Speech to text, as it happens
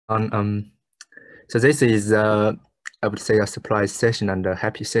So this is, I would say, a surprise session and a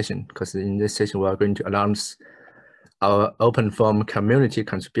happy session, because in this session we are going to announce our OpenFOAM Community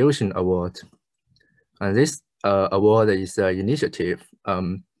Contribution Award. And this award is an initiative.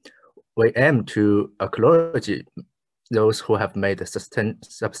 We aim to acknowledge those who have made a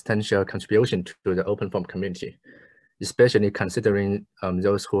substantial contribution to the OpenFOAM community, especially considering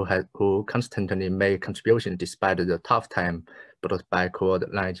those who constantly make contributions despite the tough time brought by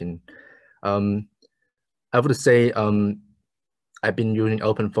COVID-19. I would say I've been using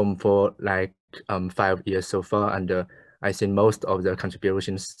OpenFOAM for like 5 years so far, and I think most of the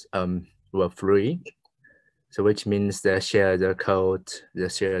contributions were free. So which means they share the code, they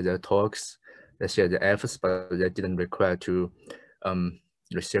share the talks, they share the efforts, but they didn't require to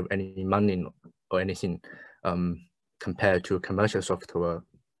receive any money or anything compared to commercial software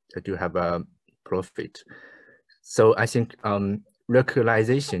that do have a profit. So I think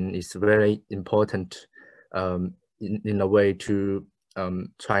recognition is very important in a way to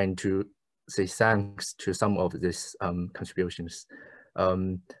trying to say thanks to some of these contributions.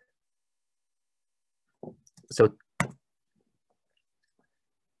 So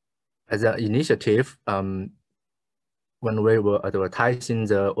as an initiative, when we were advertising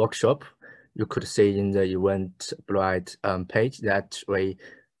the workshop, you could see in the Eventbrite page that we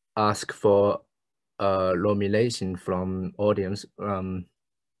ask for a nomination from audience,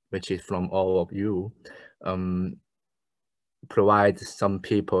 which is from all of you. Provide some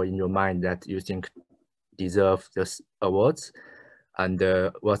people in your mind that you think deserve this awards, and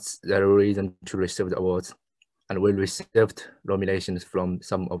what's the reason to receive the awards. And we received nominations from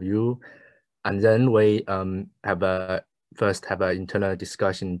some of you, and then we first have an internal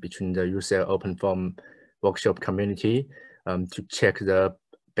discussion between the UCL OpenFOAM workshop community to check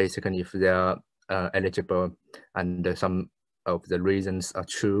basically if they are eligible and some of the reasons are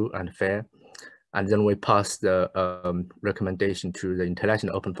true and fair. And then we pass the recommendation to the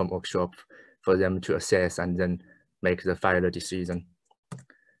International OpenFOAM workshop for them to assess and then make the final decision.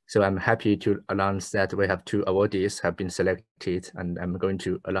 So I'm happy to announce that we have 2 awardees have been selected, and I'm going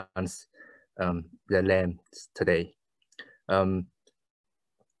to announce their names today. Well,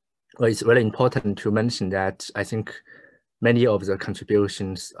 it's very important to mention that I think many of the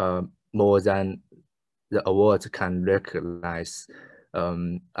contributions are more than the awards can recognize.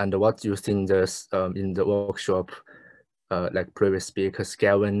 And what you think there's in the workshop, like previous speakers,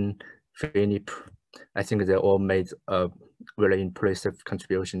 Gavin, Philip, I think they all made a very impressive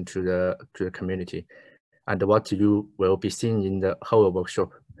contribution to the community. And what you will be seeing in the whole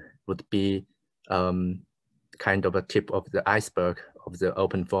workshop would be kind of a tip of the iceberg of the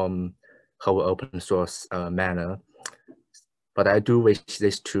OpenFOAM whole open source manner. But I do wish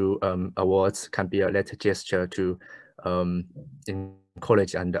these 2 awards can be a little gesture to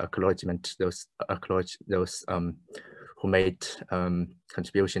encourage and acknowledgement those who made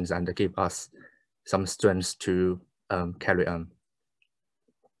contributions and give us some strength to carry on.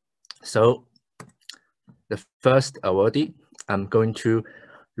 So the first awardee, I'm going to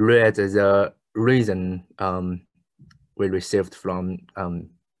read the reason we received from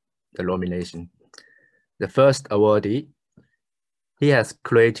the nomination. The first awardee, he has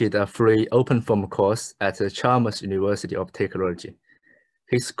created a free OpenFOAM course at the Chalmers University of Technology.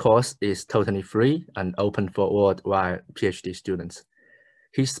 His course is totally free and open for worldwide PhD students.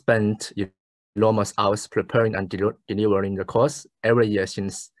 He spent enormous hours preparing and delivering the course every year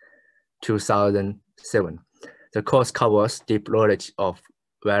since 2007. The course covers deep knowledge of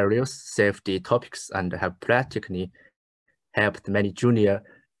various safety topics and have practically helped many junior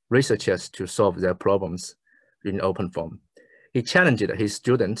researchers to solve their problems in OpenFOAM. He challenged his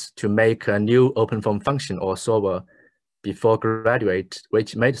students to make a new OpenFOAM function or solver before graduate,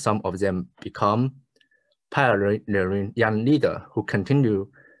 which made some of them become pioneering young leaders who continue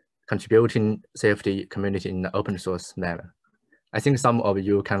contributing safety community in the open source manner. I think some of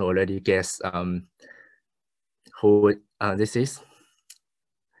you can already guess who this is.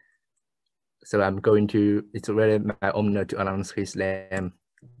 So I'm going to, it's really my honor to announce his name.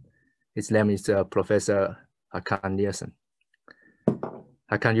 His name is Professor Hakan Nielsen.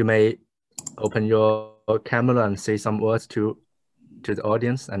 Hakan, you may open your camera and say some words to the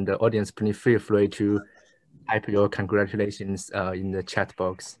audience, and the audience, please feel free to type your congratulations in the chat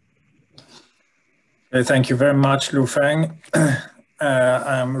box. Thank you very much, Luofeng.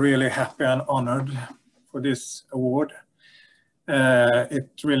 I'm really happy and honored for this award. It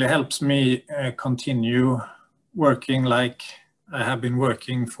really helps me continue working like I have been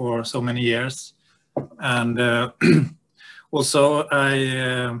working for so many years. And also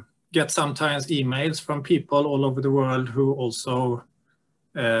I get sometimes emails from people all over the world who also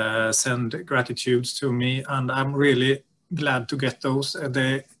send gratitudes to me, and I'm really glad to get those.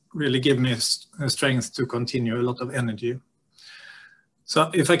 They really give me strength to continue, a lot of energy. So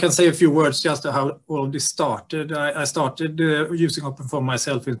if I can say a few words just to how all of this started. I started using OpenFOAM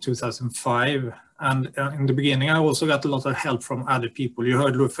myself in 2005. And in the beginning, I also got a lot of help from other people. You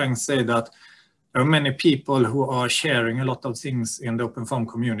heard Luofeng say that there are many people who are sharing a lot of things in the OpenFOAM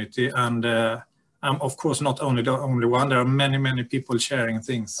community. And I'm, of course, not only the only one. There are many, many people sharing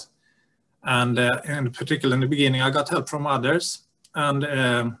things. And in particular, in the beginning, I got help from others.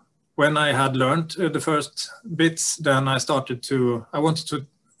 And when I had learned the first bits, then I wanted to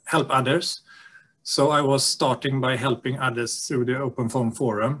help others. So I was starting by helping others through the OpenFOAM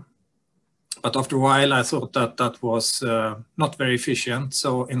forum. But after a while, I thought that that was not very efficient.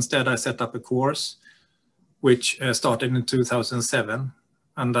 So instead, I set up a course, which started in 2007.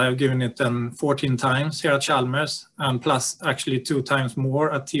 And I've given it 14 times here at Chalmers, and plus actually 2 times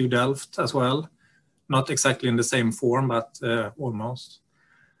more at TU Delft as well. Not exactly in the same form, but almost.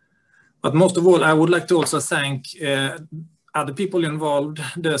 But most of all, I would like to also thank other people involved,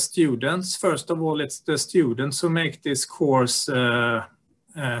 the students. First of all, it's the students who make this course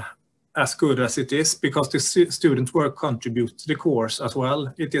as good as it is, because the student work contributes to the course as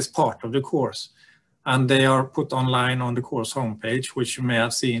well. It is part of the course. And they are put online on the course homepage, which you may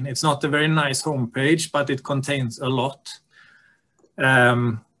have seen. It's not a very nice homepage, but it contains a lot.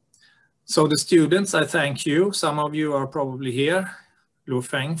 So the students, I thank you. Some of you are probably here.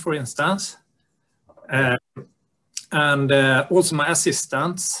 Luofeng, for instance. And also my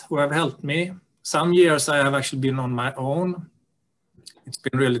assistants who have helped me. Some years I have actually been on my own. It's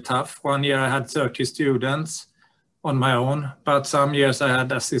been really tough. One year I had 30 students on my own, but some years I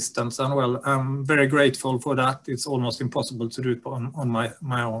had assistants, and well, I'm very grateful for that. It's almost impossible to do it on my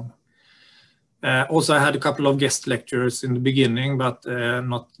own. Also, I had a couple of guest lecturers in the beginning, but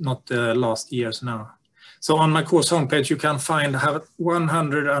not the last years now. So on my course homepage, you can find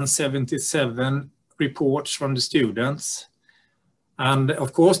 177 reports from the students. And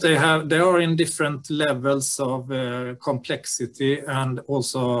of course, they are in different levels of complexity, and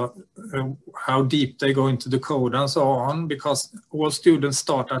also how deep they go into the code and so on, because all students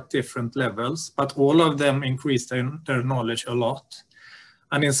start at different levels, but all of them increase their knowledge a lot.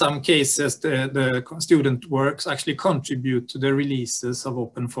 And in some cases, the student works actually contribute to the releases of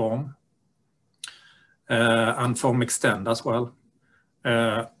OpenFOAM and FOAM Extend as well.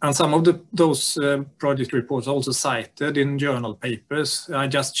 And some of those project reports are also cited in journal papers. I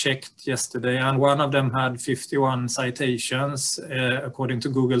just checked yesterday, and one of them had 51 citations according to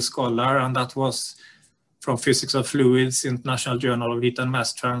Google Scholar, and that was from Physics of Fluids, International Journal of Heat and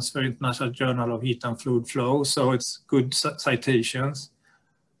Mass Transfer, International Journal of Heat and Fluid Flow, so it's good citations.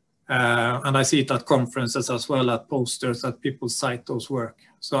 And I see it at conferences as well, at posters, that people cite those work.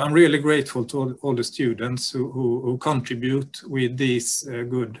 So I'm really grateful to all the students who contribute with these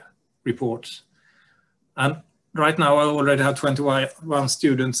good reports. And right now I already have 21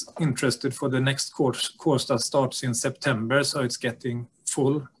 students interested for the next course that starts in September, so it's getting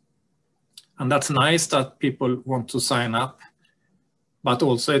full. And that's nice that people want to sign up. But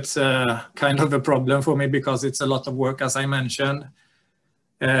also it's kind of a problem for me, because it's a lot of work, as I mentioned.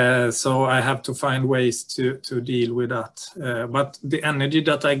 So I have to find ways to deal with that. But the energy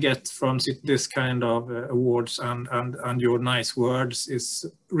that I get from this kind of awards and your nice words is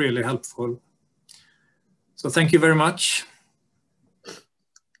really helpful. So thank you very much.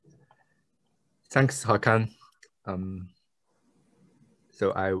 Thanks, Hakan.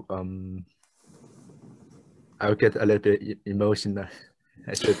 So I'll get a little bit emotional.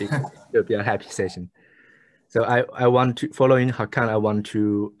 It should be a happy session. So I want to, following Hakan, I want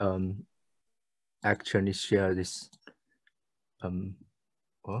to actually share this.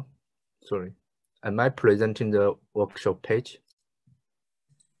 Oh, sorry. Am I presenting the workshop page?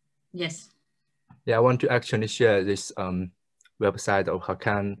 Yes. Yeah, I want to actually share this website of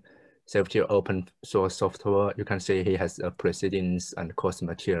Hakan, Safety Open Source Software. You can see he has a proceedings and course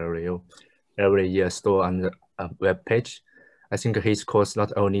material every year stored on the web page. I think his course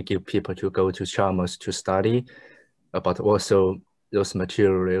not only give people to go to Chalmers to study, but also those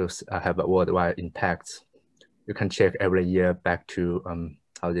materials have a worldwide impact. You can check every year back to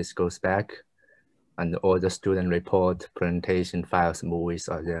how this goes back, and all the student report, presentation files, movies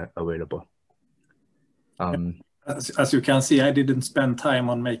are there available. As you can see, I didn't spend time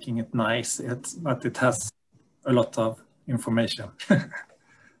on making it nice, but it has a lot of information.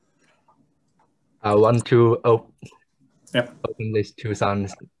 I want to open this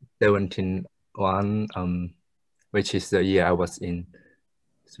 2017 one, which is the year I was in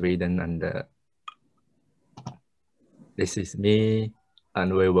Sweden, and this is me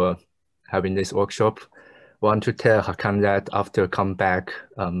and we were having this workshop. Want to tell Hakan that after come back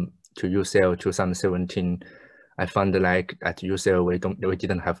to UCL 2017, I found like at UCL we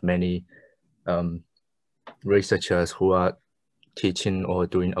didn't have many researchers who are teaching or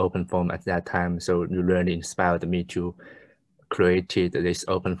doing OpenFOAM at that time. So you really inspired me to create this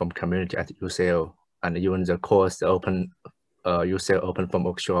OpenFOAM community at UCL, and even the course, the UCL OpenFOAM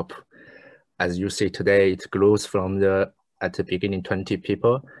workshop. As you see today, it grows from at the beginning 20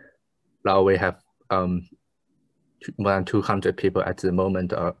 people. Now we have more than 200 people at the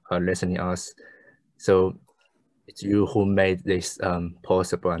moment are listening us. So it's you who made this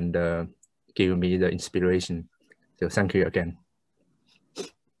possible and give me the inspiration. So thank you again.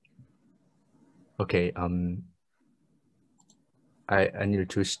 Okay, I need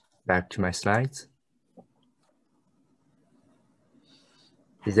to back to my slides.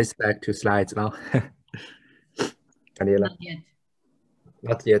 Is this back to slides now? Daniela? Not yet.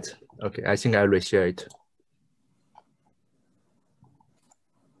 Not yet. Okay, I think I'll reshare it.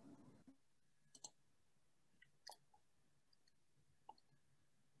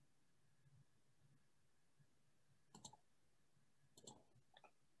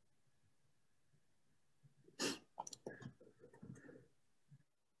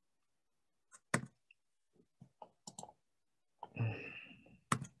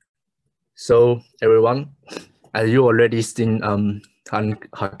 So everyone, as you already seen,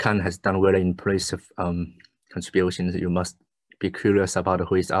 Hakan has done very impressive contributions. You must be curious about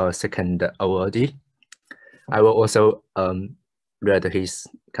who is our second awardee. I will also read his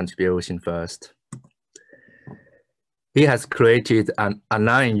contribution first. He has created an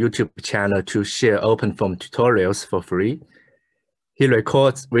online YouTube channel to share OpenFOAM tutorials for free. He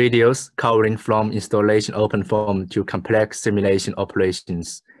records videos covering from installation OpenFOAM to complex simulation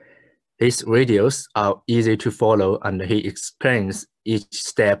operations. His videos are easy to follow, and he explains each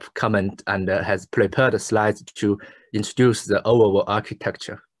step, comment, and has prepared slides to introduce the overall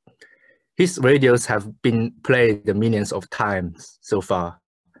architecture. His videos have been played millions of times so far.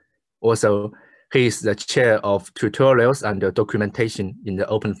 Also, he is the chair of tutorials and documentation in the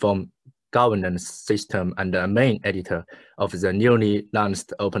OpenFOAM governance system and the main editor of the newly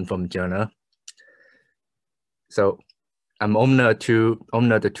launched OpenFOAM journal. So I'm honored to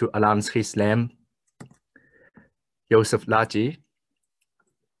announce his name, Joseph Laji.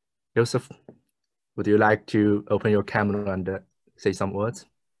 Joseph, would you like to open your camera and say some words?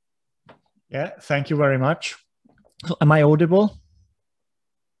 Yeah, thank you very much. Am I audible?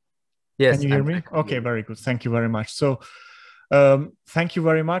 Yes. Can you hear me? Okay, very good. Thank you very much. So thank you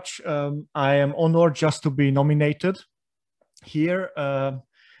very much. I am honored just to be nominated here.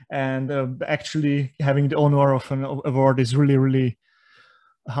 And actually having the honor of an award is really, really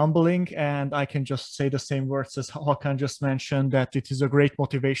humbling. And I can just say the same words as Hakan just mentioned, that it is a great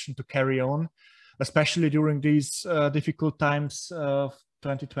motivation to carry on, especially during these difficult times of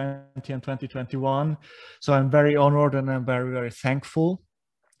 2020 and 2021. So I'm very honored and I'm very, very thankful.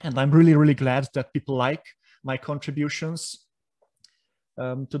 And I'm really, really glad that people like my contributions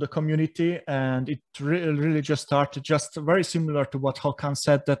to the community. And it really just started just very similar to what Hakan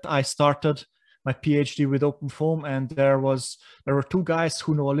said, that I started my PhD with OpenFOAM, and there were two guys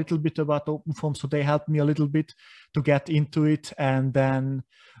who know a little bit about OpenFOAM, so they helped me a little bit to get into it, and then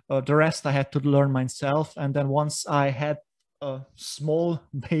the rest I had to learn myself. And then once I had a small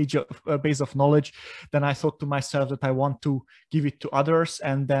base of knowledge, then I thought to myself that I want to give it to others,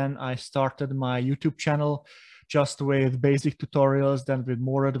 and then I started my YouTube channel just with basic tutorials, then with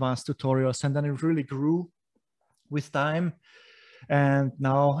more advanced tutorials, and then it really grew with time. And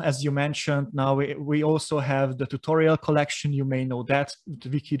now, as you mentioned, now we also have the tutorial collection. You may know that,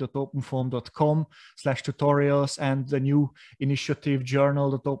 wiki.openfoam.com/tutorials, and the new initiative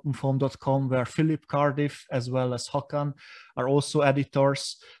journal.openfoam.com, where Philip Cardiff as well as Hakan are also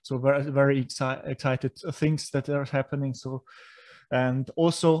editors. So very, very excited things that are happening. So, and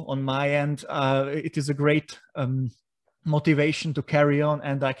also on my end, it is a great motivation to carry on,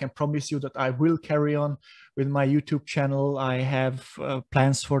 and I can promise you that I will carry on with my YouTube channel. I have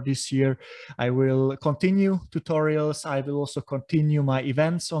plans for this year. I will continue tutorials. I will also continue my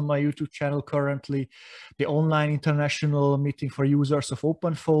events on my YouTube channel. Currently, the online international meeting for users of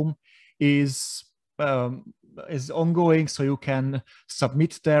OpenFOAM is ongoing, so you can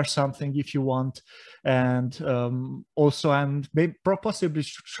submit there something if you want. And also I'm possibly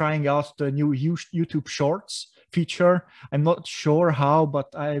trying out the new YouTube Shorts feature. I'm not sure how,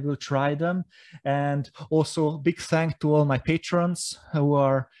 but I will try them. And also big thank to all my patrons who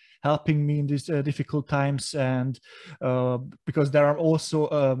are helping me in these difficult times, and because they are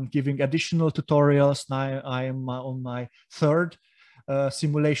also giving additional tutorials. Now I am on my third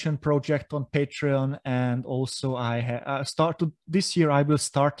simulation project on Patreon, and also I started this year. I will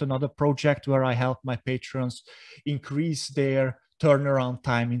start another project where I help my patrons increase their turnaround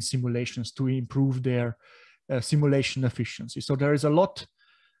time in simulations to improve their simulation efficiency. So there is a lot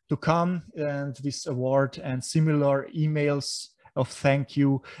to come, and this award and similar emails of thank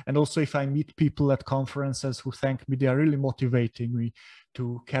you. And also if I meet people at conferences who thank me, they are really motivating me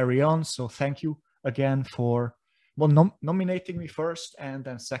to carry on. So thank you again for nominating me first, and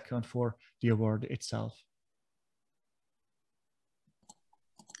then second for the award itself.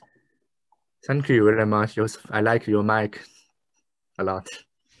 Thank you very much, Joseph. I like your mic a lot.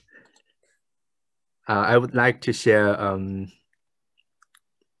 I would like to share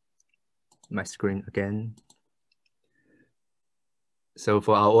my screen again. So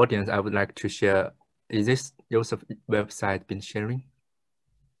for our audience, I would like to share, is this Joseph's website been sharing?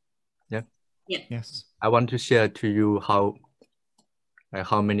 Yeah? Yeah. Yes. I want to share to you how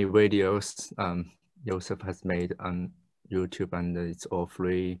many videos Joseph has made on YouTube, and it's all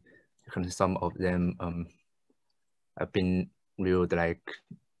free. Some of them have been viewed like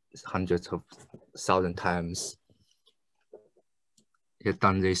hundreds of thousands times. He's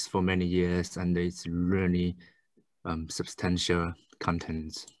done this for many years, and it's really substantial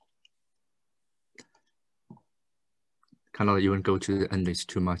content. Cannot even go to the end, it's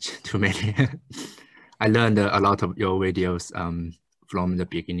too much, too many. I learned a lot of your videos from the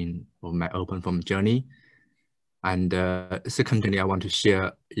beginning of my OpenFOAM journey. And secondly, I want to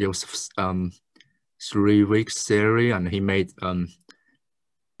share Joseph's 3 weeks series, and he made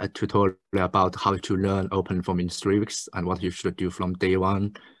a tutorial about how to learn OpenFOAM in 3 weeks and what you should do from day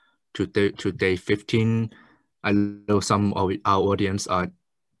 1 to day 15. I know some of our audience are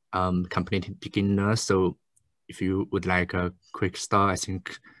complete beginners, so if you would like a quick start, I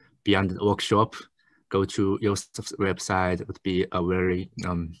think beyond the workshop, go to Joseph's website would be a very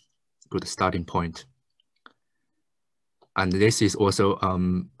good starting point. And this is also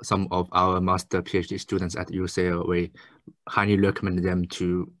some of our master PhD students at UCL. We highly recommend them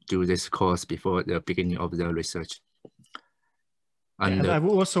to do this course before the beginning of the research. And I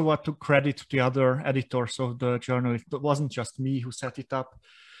would also want to credit the other editors of the journal. It wasn't just me who set it up.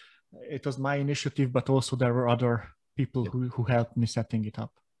 It was my initiative, but also there were other people who helped me setting it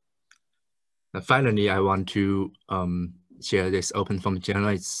up. And finally, I want to share this OpenFOAM journal.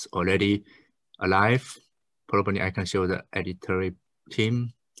 It's already alive. Probably I can show the editorial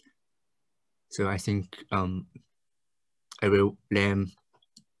team. So I think every name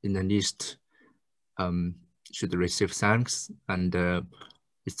in the list should receive thanks, and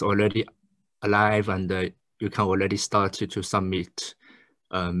it's already alive, and you can already start to submit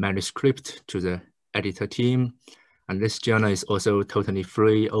manuscript to the editor team. And this journal is also totally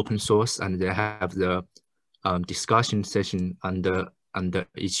free, open source, and they have the discussion session under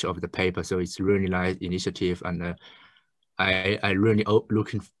each of the papers. So it's really nice initiative, and I really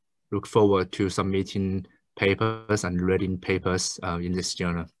look forward to submitting papers and reading papers in this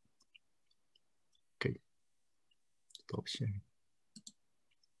journal. Okay, stop sharing.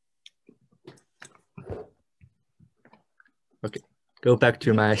 Okay, go back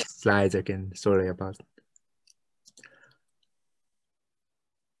to my slides again. Sorry about it.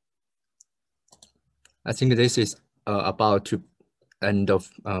 I think this is about to end of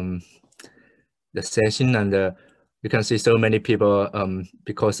the session, and you can see so many people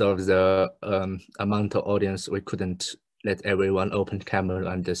because of the amount of audience. We couldn't let everyone open camera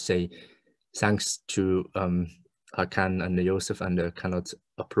and just say thanks to Hakan and Joseph, and cannot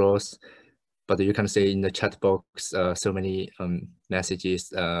applause. But you can see in the chat box so many messages.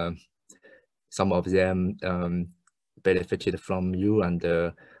 Some of them benefited from you,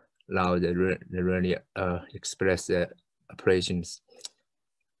 and now they really express their appreciations.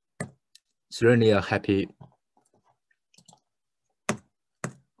 It's really a happy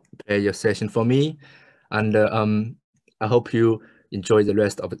your session for me, and I hope you enjoy the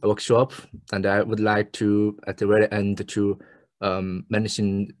rest of the workshop. And I would like to, at the very end, to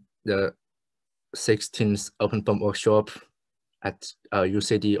mention the 16th OpenFOAM workshop at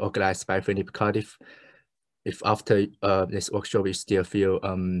UCD organized by Philip Cardiff. If after this workshop you still feel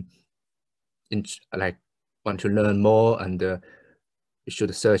want to learn more, and you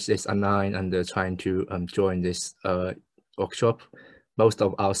should search this online and trying to join this workshop. Most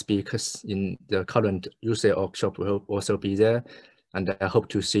of our speakers in the current UCL workshop will also be there, and I hope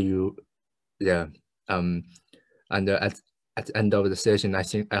to see you there. And at the end of the session, I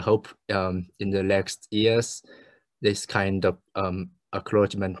hope in the next years, this kind of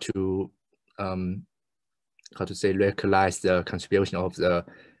acknowledgement to recognize the contribution of the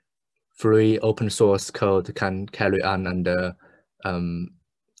free open source code can carry on, and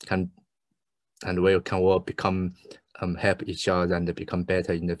can all become help each other and become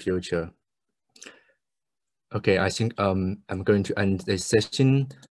better in the future. Okay, I think I'm going to end this session.